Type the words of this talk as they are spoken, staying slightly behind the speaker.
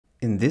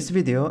In this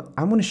video,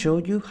 I'm going to show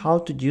you how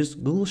to use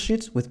Google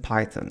Sheets with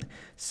Python,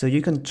 so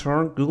you can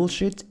turn Google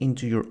Sheets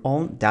into your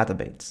own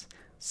database.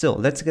 So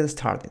let's get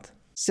started.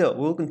 So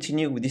we'll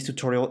continue with this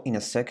tutorial in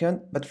a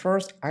second, but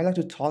first I'd like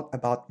to talk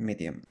about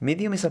Medium.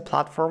 Medium is a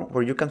platform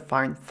where you can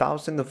find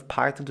thousands of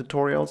Python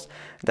tutorials,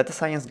 data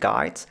science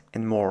guides,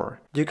 and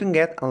more. You can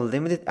get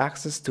unlimited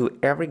access to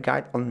every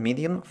guide on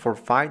Medium for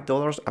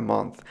 $5 a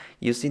month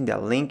using the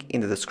link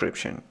in the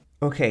description.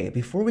 Okay,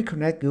 before we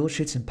connect Google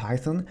Sheets in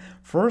Python,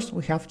 first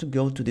we have to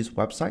go to this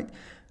website,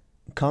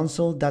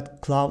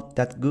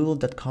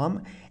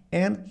 console.cloud.google.com,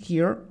 and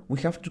here we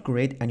have to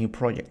create a new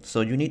project. So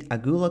you need a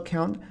Google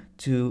account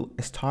to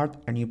start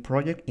a new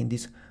project in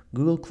this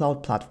Google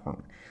Cloud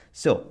platform.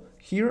 So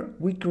here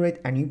we create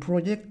a new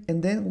project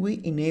and then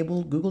we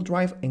enable Google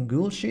Drive and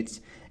Google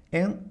Sheets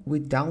and we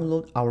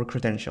download our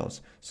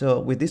credentials. So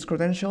with these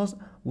credentials,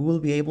 we will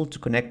be able to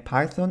connect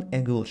Python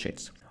and Google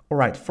Sheets.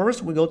 Alright,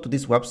 first we go to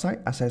this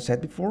website, as I said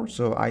before,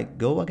 so I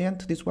go again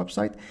to this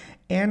website,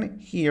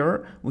 and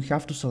here we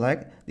have to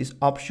select this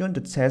option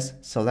that says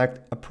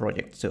select a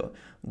project. So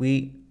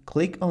we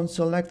click on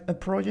select a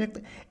project,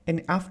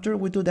 and after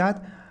we do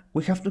that,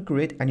 we have to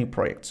create a new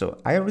project. So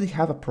I already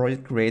have a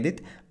project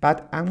created,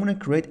 but I'm going to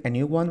create a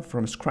new one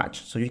from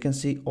scratch, so you can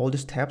see all the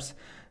steps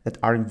that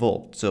are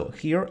involved. So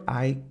here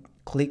I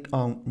click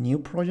on new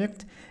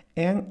project,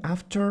 and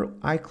after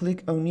I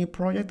click on new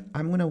project,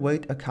 I'm going to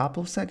wait a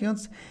couple of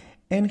seconds,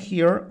 and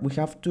here we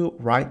have to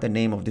write the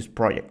name of this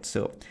project.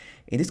 So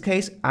in this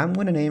case, I'm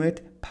going to name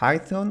it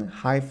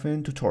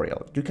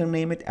Python-tutorial. You can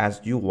name it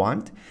as you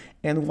want,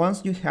 and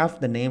once you have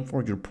the name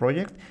for your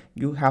project,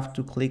 you have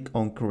to click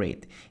on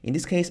create. In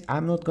this case,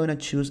 I'm not going to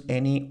choose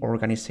any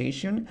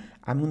organization.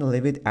 I'm going to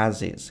leave it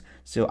as is.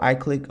 So I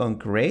click on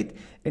create,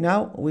 and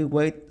now we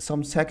wait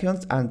some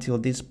seconds until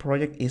this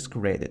project is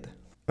created.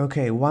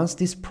 Okay, once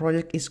this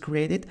project is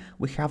created,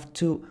 we have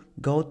to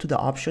go to the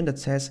option that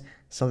says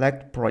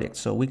select project.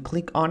 So we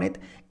click on it,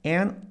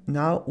 and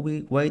now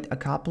we wait a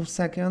couple of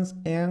seconds,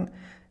 and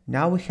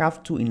now we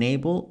have to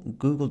enable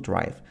Google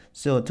Drive.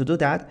 So to do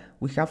that,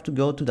 we have to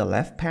go to the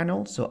left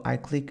panel. So I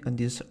click on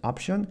this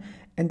option,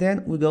 and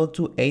then we go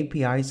to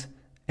APIs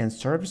and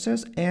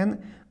services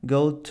and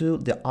go to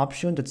the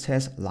option that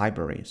says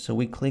library. So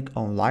we click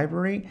on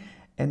library,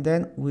 and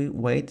then we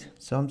wait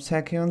some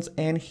seconds,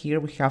 and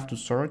here we have to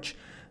search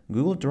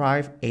Google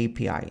Drive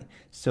API.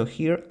 So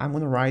here I'm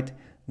going to write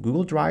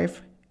Google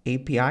Drive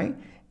API,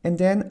 and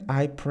then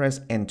I press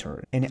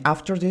enter. And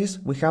after this,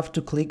 we have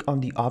to click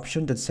on the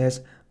option that says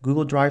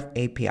Google Drive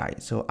API.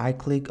 So I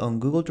click on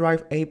Google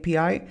Drive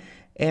API,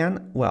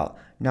 and well,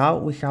 now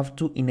we have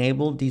to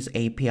enable this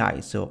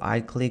API. So I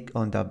click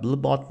on the blue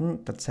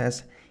button that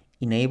says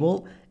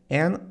enable,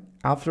 and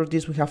after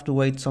this, we have to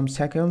wait some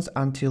seconds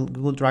until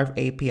Google Drive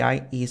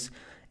API is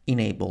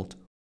enabled.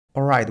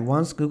 Alright,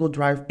 once Google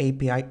Drive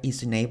API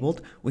is enabled,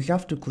 we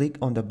have to click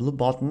on the blue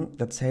button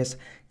that says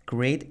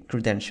create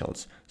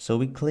credentials. So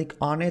we click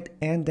on it,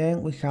 and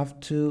then we have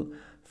to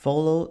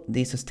follow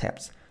these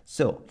steps.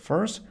 So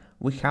first,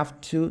 we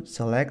have to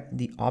select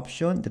the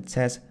option that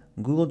says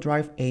Google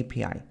Drive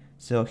API.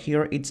 So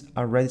here it's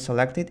already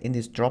selected in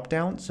this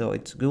drop-down, so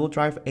it's Google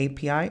Drive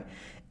API.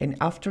 And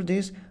after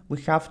this,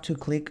 we have to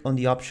click on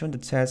the option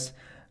that says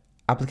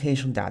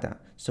application data.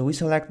 So we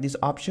select this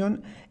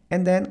option,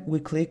 and then we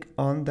click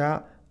on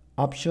the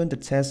option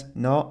that says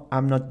no,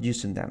 I'm not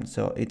using them.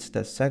 So it's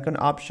the second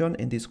option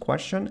in this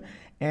question,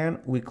 and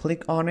we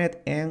click on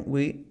it, and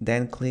we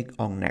then click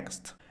on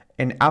next.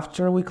 And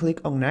after we click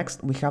on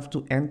next, we have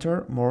to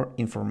enter more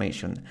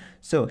information.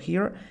 So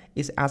here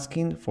is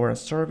asking for a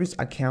service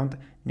account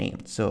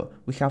name. So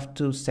we have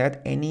to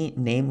set any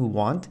name we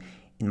want.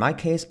 In my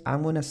case,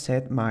 I'm going to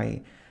set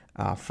my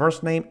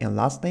first name and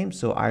last name.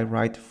 So I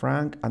write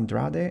Frank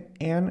Andrade,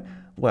 and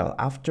well,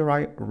 after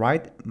I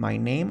write my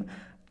name,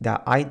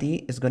 the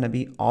ID is going to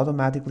be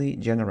automatically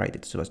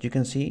generated. So as you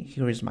can see,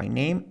 here is my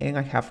name, and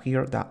I have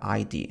here the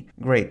ID.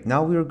 Great,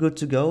 now we're good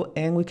to go,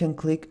 and we can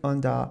click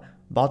on the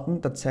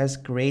button that says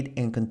create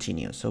and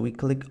continue. So we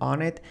click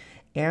on it,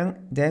 and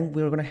then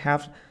we're going to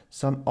have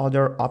some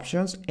other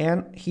options,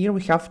 and here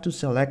we have to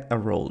select a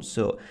role.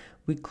 So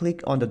we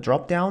click on the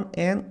drop down,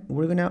 and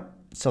we're going to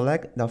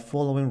select the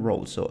following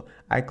role. So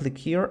I click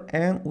here,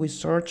 and we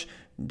search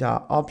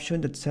the option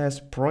that says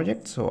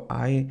project. So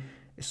I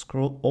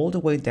scroll all the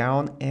way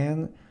down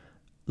and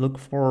look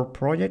for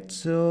project.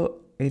 So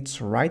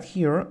it's right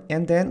here,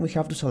 and then we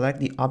have to select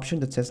the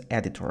option that says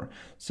editor.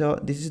 So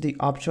this is the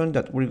option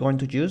that we're going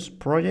to use,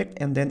 project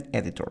and then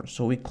editor.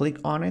 So we click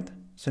on it.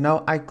 So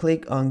now I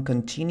click on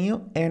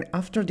continue, and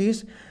after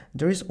this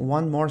there is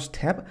one more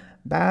step,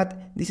 but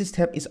this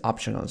step is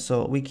optional,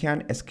 so we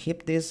can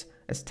skip this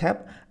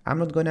step. I'm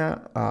not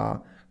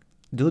gonna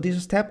do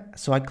this step,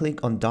 so I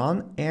click on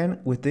done, and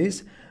with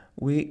this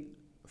we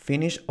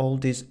finish all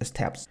these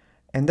steps.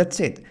 And that's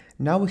it.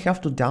 Now we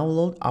have to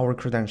download our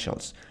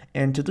credentials,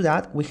 and to do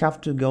that we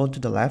have to go to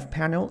the left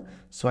panel.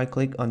 So I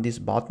click on this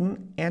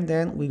button, and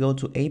then we go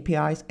to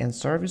APIs and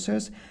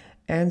services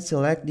and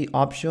select the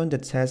option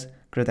that says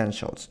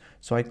credentials.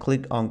 So I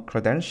click on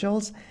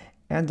credentials,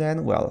 And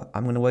then, well,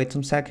 I'm gonna wait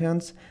some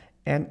seconds.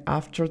 And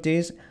after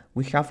this,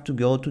 we have to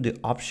go to the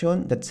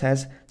option that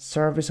says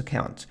service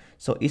account.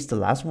 So it's the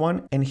last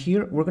one. And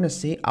here we're gonna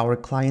see our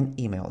client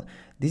email.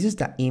 This is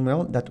the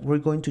email that we're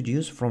going to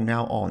use from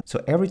now on.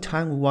 So every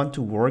time we want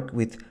to work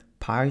with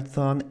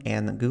Python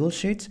and Google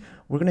Sheets,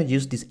 we're gonna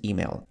use this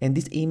email. And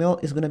this email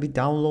is gonna be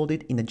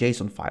downloaded in a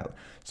JSON file.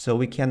 So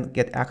we can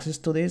get access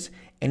to this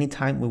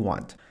anytime we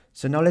want.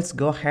 So now let's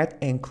go ahead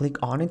and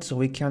click on it so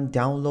we can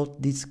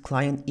download this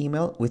client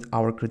email with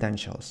our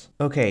credentials.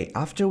 Okay,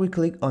 after we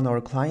click on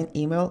our client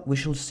email, we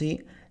should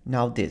see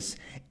now this.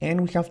 And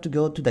we have to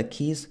go to the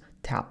keys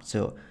tab.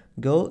 So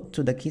go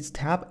to the keys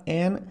tab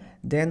and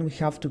then we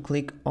have to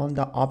click on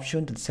the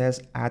option that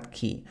says add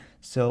key.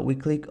 So we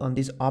click on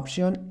this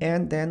option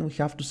and then we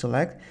have to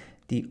select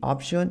the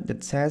option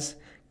that says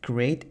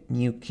create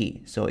new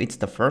key. So it's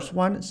the first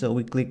one. So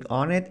we click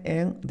on it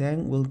and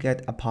then we'll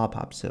get a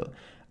pop-up. So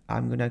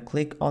I'm gonna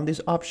click on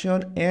this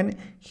option and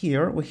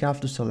here we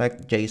have to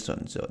select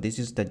JSON. So this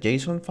is the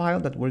JSON file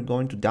that we're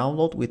going to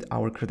download with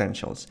our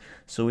credentials.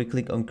 So we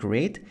click on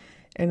create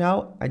and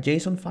now a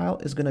JSON file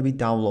is gonna be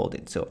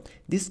downloaded. So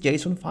this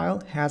JSON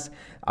file has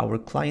our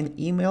client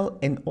email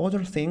and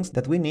other things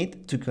that we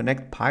need to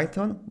connect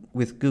Python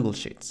with Google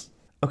Sheets.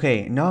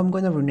 Okay, now I'm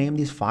gonna rename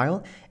this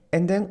file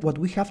and then what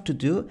we have to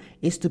do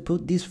is to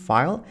put this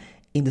file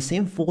in the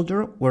same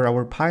folder where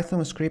our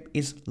Python script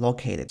is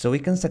located, so we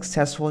can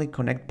successfully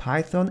connect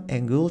Python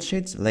and Google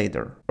Sheets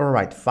later.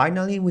 Alright,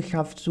 finally we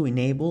have to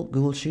enable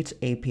Google Sheets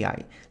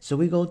API. So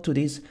we go to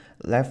this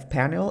left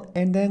panel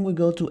and then we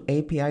go to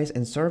APIs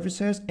and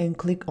services and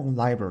click on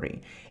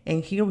library.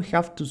 And here we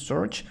have to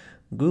search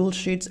Google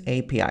Sheets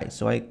API.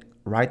 So I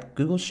write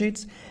Google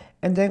Sheets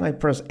and then I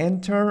press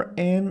enter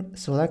and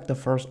select the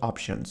first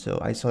option. So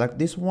I select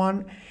this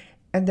one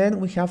and then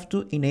we have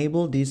to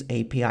enable this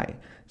API.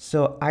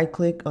 So I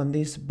click on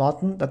this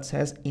button that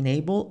says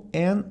enable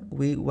and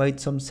we wait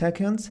some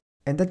seconds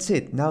and that's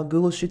it. Now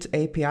Google Sheets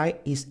API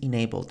is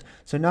enabled.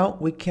 So now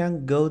we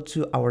can go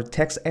to our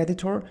text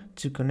editor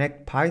to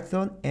connect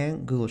Python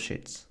and Google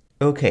Sheets.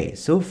 Okay,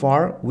 so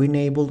far we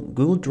enabled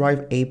Google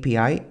Drive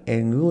API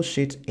and Google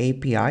Sheets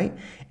API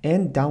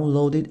and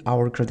downloaded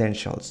our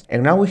credentials.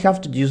 And now we have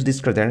to use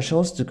these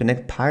credentials to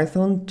connect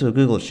Python to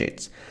Google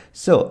Sheets.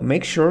 So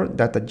make sure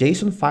that the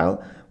JSON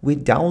file we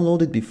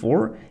downloaded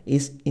before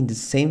is in the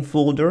same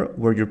folder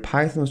where your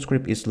Python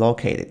script is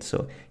located.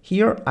 So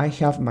here I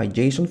have my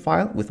JSON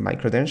file with my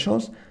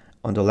credentials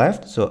on the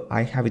left. So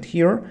I have it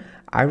here.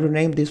 I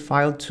renamed this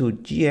file to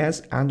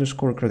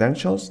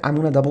gs_credentials. I'm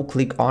gonna double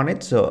click on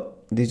it. So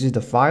this is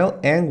the file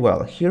and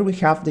well, here we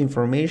have the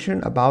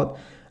information about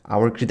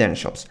our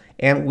credentials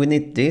and we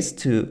need this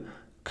to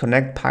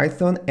connect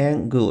Python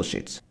and Google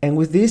Sheets. And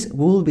with this,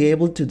 we will be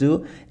able to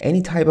do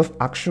any type of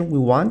action we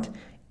want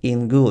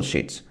in Google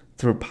Sheets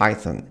through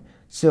Python.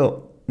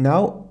 So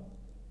now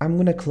I'm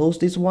gonna close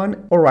this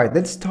one. All right,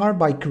 let's start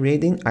by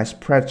creating a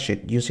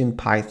spreadsheet using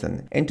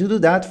Python. And to do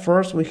that,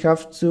 first we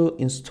have to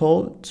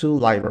install two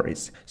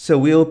libraries. So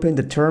we open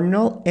the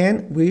terminal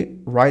and we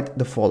write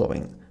the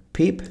following: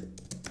 pip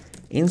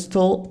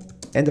install,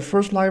 and the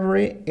first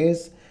library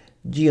is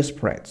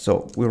gspread.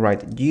 So we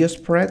write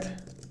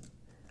gspread,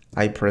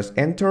 I press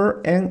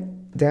enter,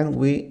 and then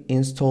we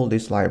install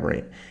this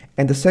library.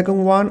 And the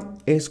second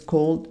one is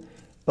called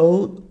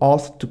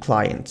auth to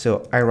client.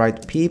 So I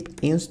write pip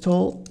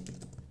install,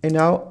 and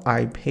now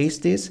I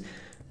paste this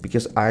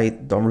because I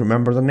don't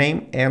remember the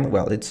name, and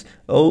well, it's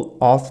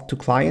auth to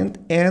client,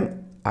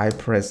 and I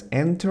press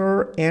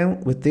enter,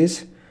 and with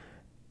this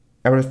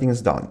everything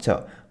is done.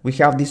 So we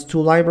have these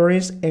two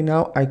libraries, and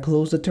now I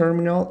close the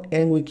terminal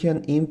and we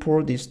can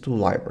import these two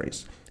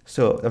libraries.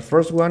 So the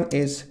first one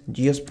is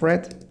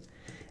gspread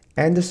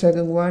and the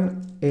second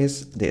one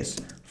is this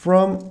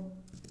from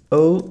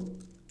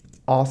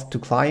auth to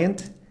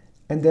client,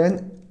 and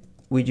then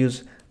we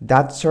use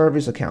that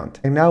service account.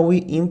 And now we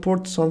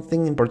import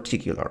something in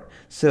particular.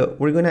 So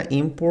we're gonna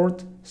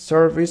import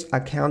service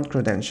account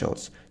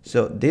credentials.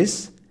 So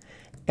this,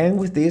 and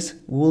with this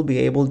we'll be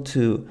able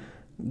to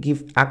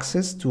give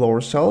access to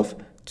ourselves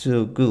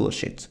to Google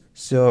Sheets.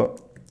 So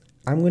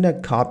I'm gonna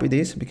copy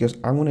this because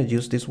I'm gonna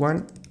use this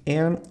one,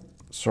 and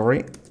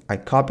sorry, I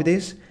copy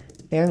this,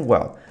 and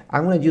well,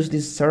 I'm gonna use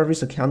these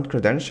service account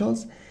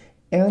credentials,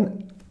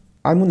 and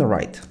I'm gonna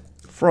write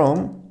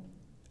from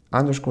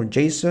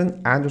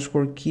 _JSON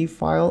 _key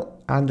file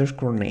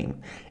 _name.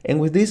 And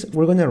with this,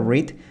 we're gonna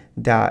read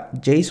the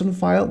JSON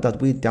file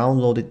that we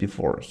downloaded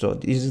before. So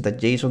this is the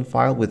JSON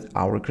file with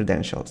our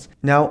credentials.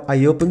 Now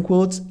I open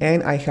quotes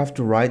and I have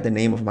to write the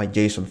name of my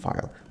JSON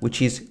file,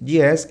 which is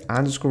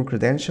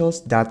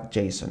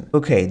gs_credentials.json.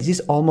 Okay, this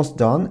is almost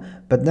done,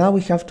 but now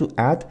we have to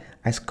add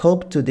a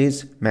scope to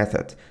this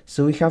method.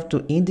 So we have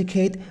to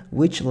indicate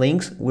which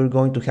links we're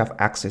going to have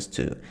access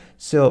to.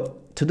 So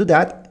to do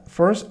that,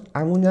 first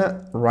I'm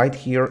gonna write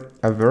here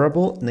a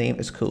variable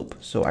named scope.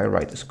 So I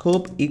write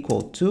scope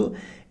equal to,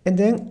 and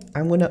then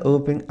I'm gonna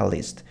open a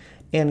list.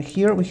 And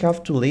here we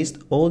have to list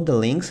all the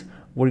links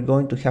we're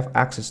going to have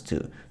access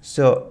to.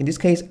 So in this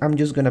case, I'm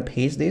just gonna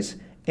paste this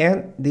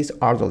and these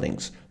are the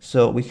links.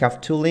 So we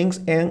have two links,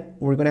 and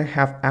we're gonna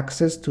have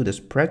access to the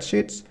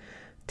spreadsheets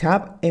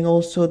tab and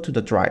also to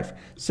the drive.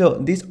 So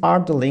these are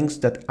the links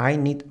that I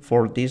need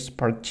for this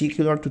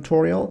particular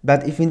tutorial.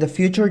 But if in the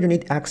future you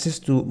need access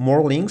to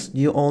more links,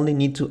 you only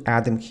need to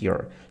add them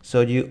here.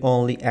 So you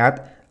only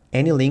add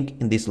any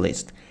link in this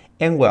list.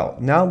 And well,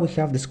 now we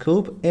have the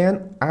scope,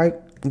 and I'm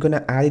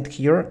gonna add it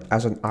here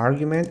as an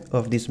argument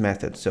of this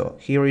method. So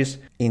here is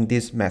in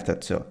this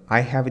method. So I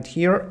have it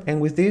here, and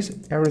with this,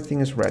 everything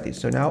is ready.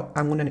 So now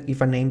I'm gonna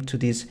give a name to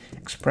this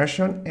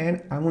expression,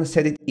 and I'm gonna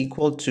set it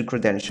equal to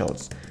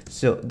credentials.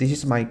 So this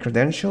is my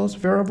credentials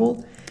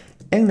variable.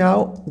 And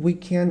now we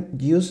can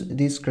use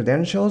these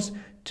credentials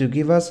to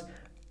give us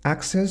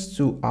access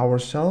to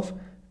ourselves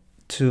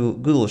to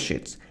Google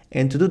Sheets.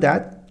 And to do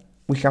that,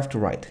 we have to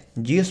write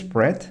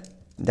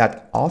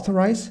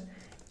gspread.authorize,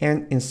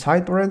 and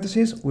inside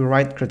parentheses, we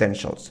write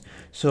credentials.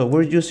 So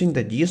we're using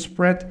the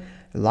gspread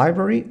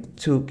library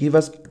to give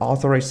us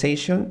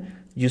authorization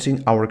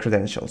using our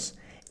credentials.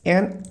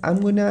 And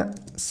I'm gonna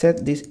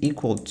set this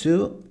equal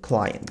to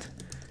client.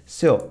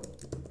 So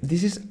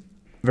this is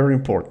very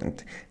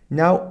important.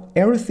 Now,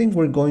 everything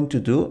we're going to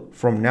do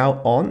from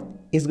now on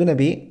is gonna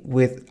be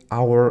with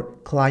our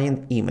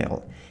client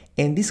email.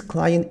 And this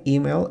client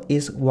email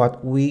is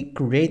what we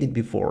created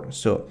before.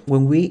 So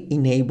when we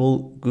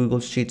enable Google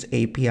Sheets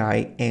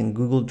API and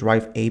Google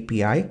Drive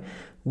API,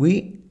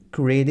 we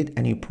created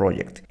a new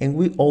project, and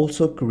we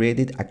also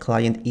created a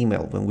client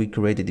email when we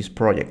created this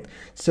project.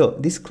 So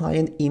this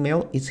client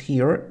email is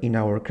here in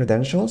our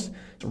credentials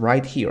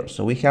right here.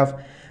 So we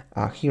have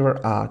here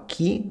a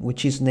key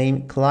which is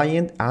named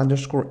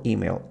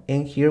client_email,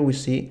 and here we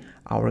see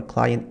our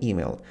client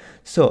email.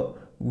 So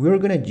we're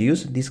gonna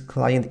use this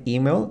client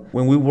email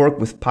when we work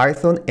with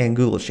Python and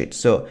Google Sheets.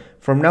 So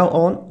from now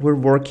on, we're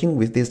working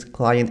with this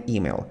client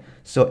email.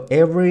 So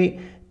every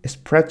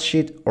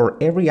spreadsheet or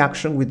every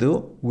action we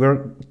do,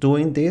 we're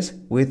doing this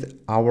with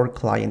our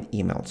client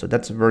email. So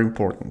that's very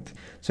important.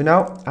 So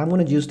now I'm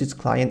gonna use this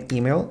client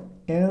email,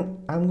 and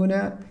I'm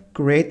gonna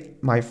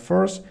create my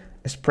first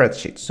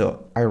spreadsheet.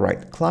 So I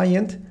write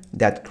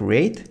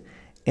client.create,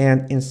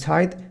 and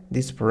inside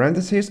these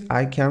parentheses,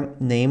 I can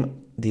name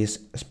this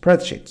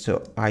spreadsheet.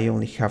 So I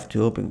only have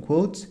to open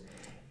quotes,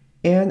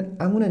 and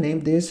I'm gonna name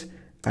this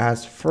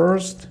as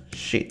first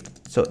sheet.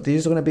 So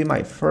this is gonna be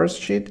my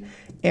first sheet,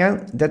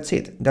 and that's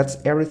it. That's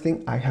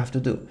everything I have to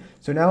do.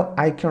 So now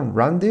I can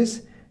run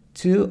this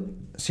to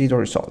see the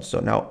results.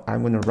 So now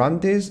I'm gonna run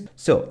this.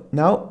 So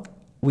now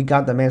we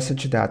got the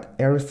message that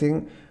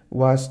everything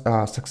was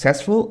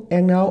successful.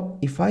 And now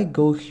if I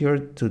go here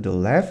to the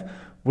left,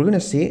 we're gonna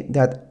see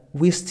that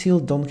we still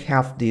don't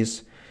have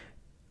this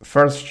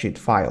first sheet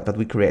file that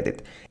we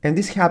created. And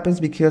this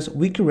happens because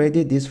we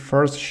created this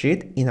first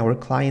sheet in our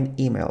client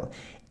email.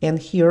 And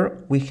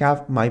here we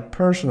have my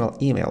personal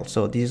email.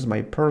 So this is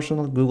my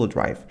personal Google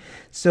Drive.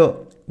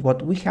 So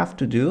what we have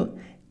to do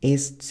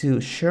is to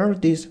share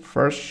this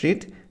first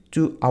sheet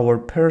to our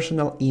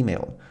personal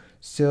email.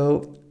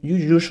 So you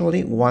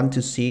usually want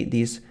to see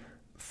this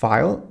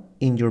file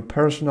in your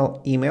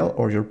personal email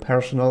or your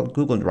personal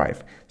Google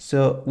Drive.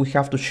 So we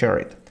have to share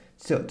it.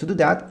 So to do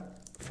that,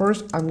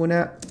 first I'm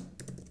gonna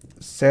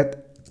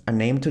set a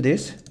name to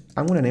this.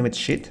 I'm gonna name it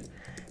sheet,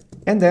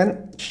 and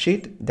then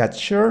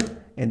sheet.share,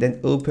 and then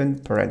open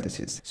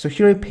parentheses. So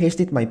here I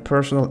pasted my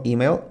personal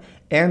email,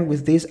 and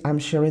with this I'm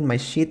sharing my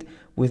sheet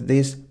with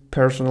this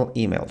personal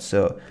email.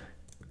 So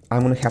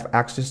I'm gonna have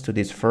access to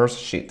this first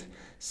sheet.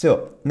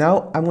 So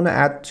now I'm gonna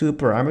add two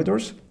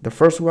parameters. The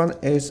first one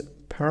is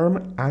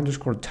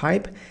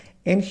perm_type,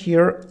 and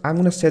here I'm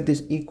gonna set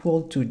this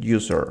equal to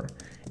user,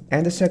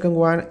 and the second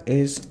one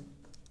is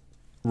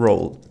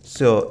role.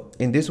 So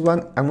in this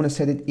one, I'm gonna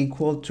set it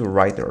equal to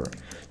writer.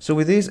 So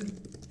with this,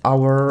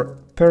 our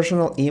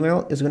personal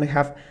email is gonna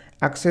have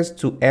access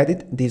to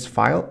edit this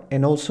file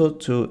and also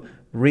to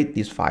read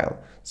this file.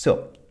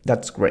 So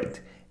that's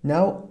great.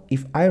 Now,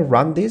 if I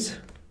run this,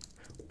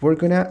 we're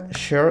gonna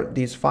share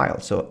this file.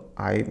 So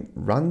I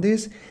run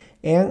this,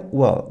 and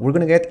well, we're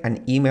gonna get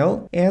an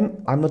email,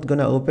 and I'm not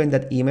gonna open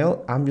that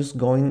email. I'm just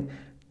going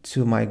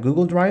to my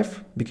Google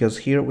Drive, because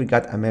here we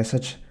got a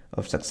message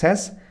of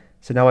success.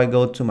 So now I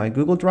go to my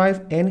Google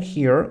Drive, and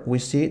here we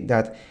see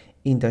that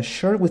in the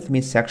share with me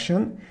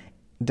section,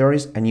 there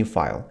is a new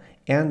file,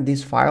 and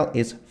this file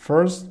is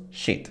first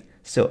sheet.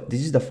 So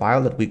this is the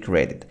file that we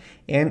created,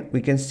 and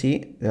we can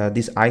see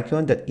this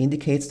icon that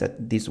indicates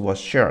that this was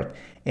shared,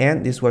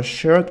 and this was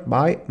shared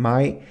by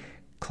my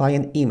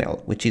client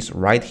email, which is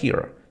right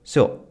here.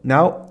 So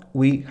now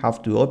we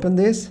have to open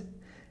this,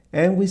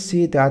 and we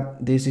see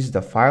that this is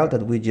the file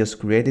that we just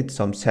created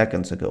some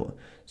seconds ago.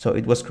 So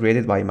it was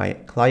created by my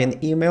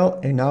client email,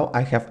 and now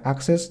I have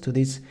access to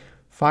this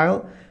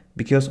file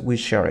because we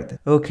share it.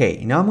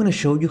 Okay, now I'm going to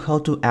show you how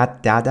to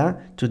add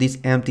data to this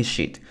empty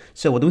sheet.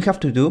 So what we have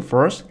to do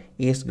first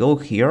is go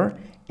here,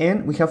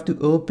 and we have to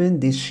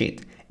open this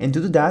sheet. And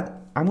to do that,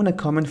 I'm going to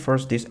comment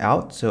first this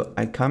out. So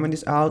I comment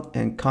this out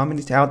and comment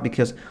this out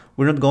because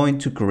we're not going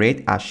to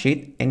create a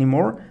sheet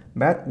anymore,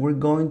 but we're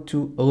going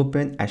to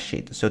open a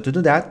sheet. So to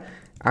do that,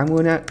 I'm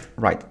gonna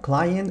write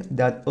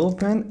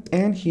client.open,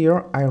 and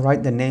here I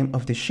write the name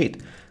of the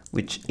sheet,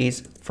 which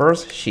is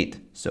first sheet.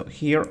 So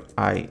here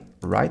I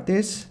write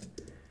this,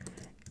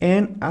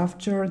 and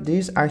after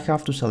this I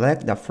have to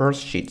select the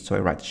first sheet. So I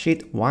write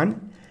sheet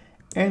 1,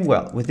 and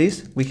well, with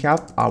this we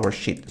have our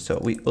sheet. So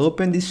we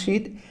open this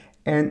sheet,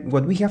 and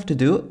what we have to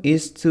do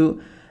is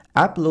to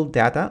upload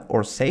data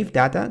or save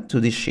data to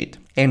this sheet.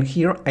 And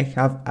here I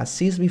have a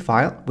CSV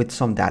file with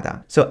some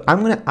data. So I'm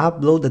going to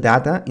upload the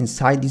data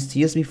inside this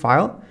CSV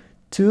file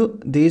to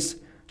this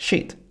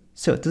sheet.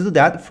 So to do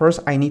that, first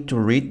I need to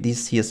read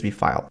this CSV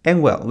file.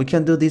 And well, we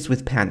can do this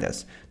with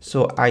pandas.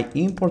 So I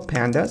import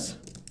pandas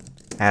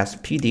as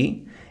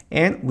PD,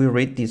 and we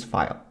read this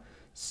file.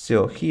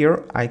 So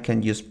here I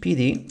can use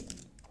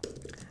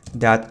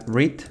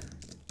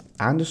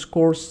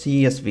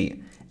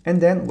PD.read_CSV. And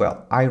then,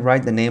 well, I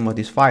write the name of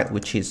this file,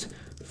 which is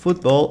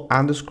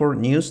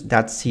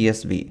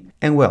football_news.csv.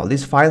 And well,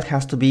 this file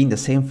has to be in the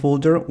same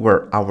folder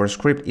where our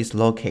script is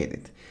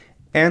located.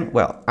 And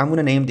well, I'm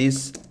gonna name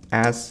this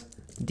as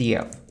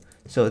df.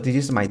 So this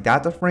is my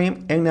data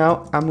frame, and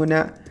now I'm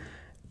gonna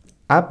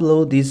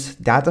upload this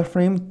data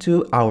frame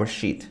to our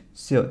sheet.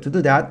 So to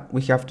do that,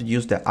 we have to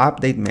use the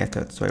update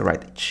method. So I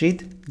write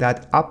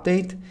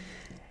sheet.update,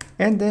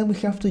 and then we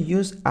have to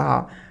use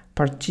a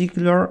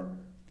particular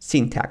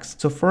syntax.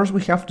 So first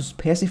we have to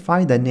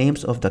specify the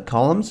names of the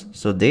columns,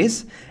 so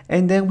this,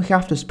 and then we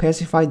have to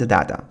specify the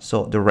data,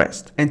 so the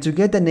rest. And to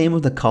get the name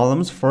of the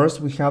columns,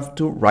 first we have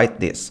to write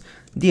this,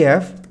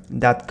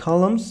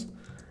 df.columns,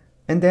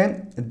 and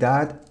then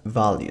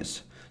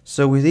 .values.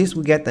 So with this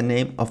we get the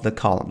name of the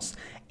columns.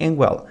 And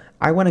well,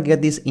 I want to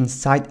get this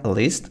inside a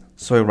list,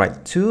 so I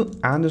write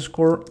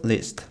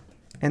to_list,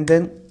 and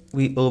then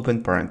we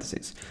open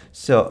parentheses.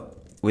 So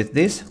with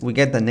this, we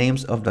get the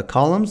names of the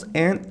columns,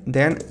 and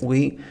then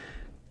we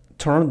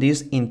turn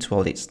this into a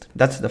list.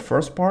 That's the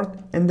first part.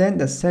 And then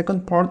the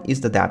second part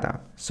is the data.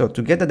 So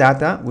to get the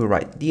data, we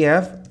write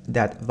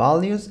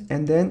df.values,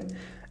 and then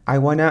I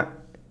wanna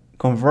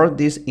convert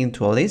this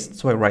into a list.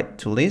 So I write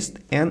to list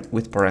and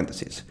with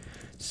parentheses.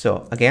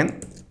 So again,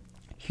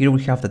 here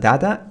we have the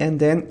data, and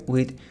then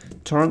we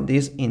turn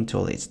this into a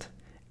list.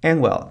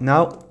 And well,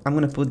 now I'm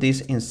gonna put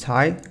this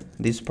inside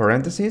these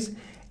parentheses.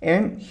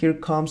 And here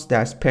comes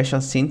the special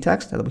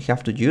syntax that we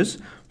have to use.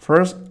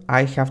 First,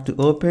 I have to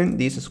open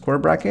these square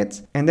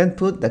brackets and then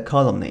put the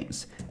column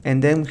names.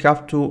 And then we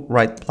have to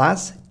write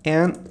plus,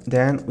 and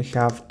then we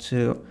have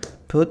to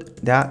put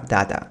the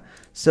data.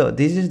 So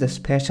this is the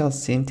special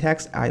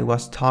syntax I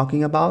was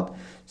talking about.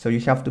 So you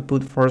have to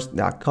put first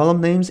the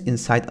column names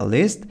inside a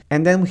list,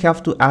 and then we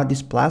have to add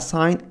this plus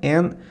sign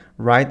and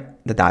write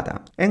the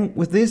data. And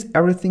with this,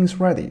 everything's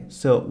ready.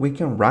 So we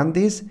can run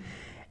this,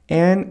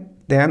 and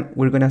then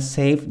we're gonna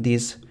save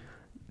this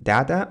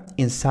data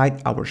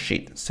inside our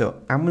sheet. So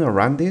I'm gonna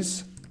run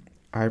this.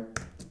 I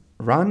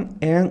run,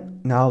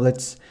 and now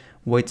let's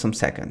wait some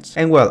seconds.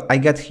 And well, I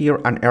get here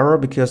an error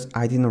because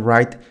I didn't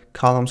write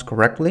columns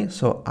correctly.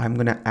 So I'm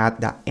gonna add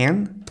the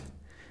n,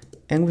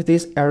 and with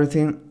this,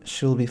 everything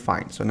should be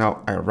fine. So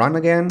now I run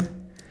again.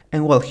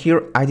 And well,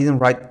 here I didn't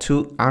write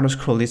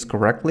to_list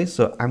correctly.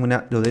 So I'm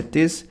gonna delete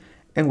this.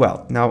 And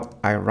well, now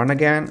I run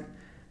again.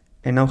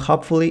 And now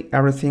hopefully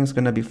everything's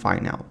gonna be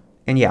fine now.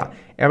 And yeah,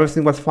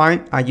 everything was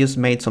fine. I just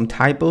made some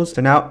typos.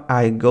 So now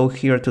I go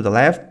here to the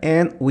left,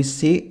 and we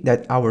see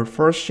that our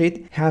first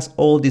sheet has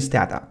all this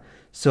data.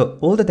 So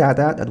all the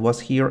data that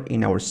was here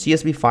in our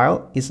CSV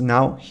file is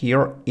now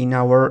here in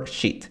our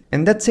sheet.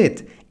 And that's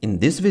it. In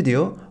this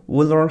video,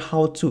 we'll learn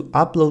how to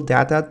upload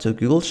data to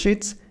Google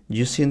Sheets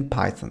using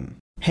Python.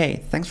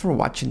 Hey, thanks for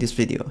watching this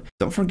video.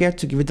 Don't forget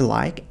to give it a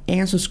like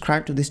and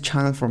subscribe to this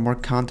channel for more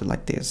content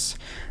like this.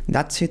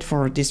 That's it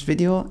for this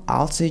video.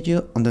 I'll see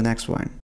you on the next one.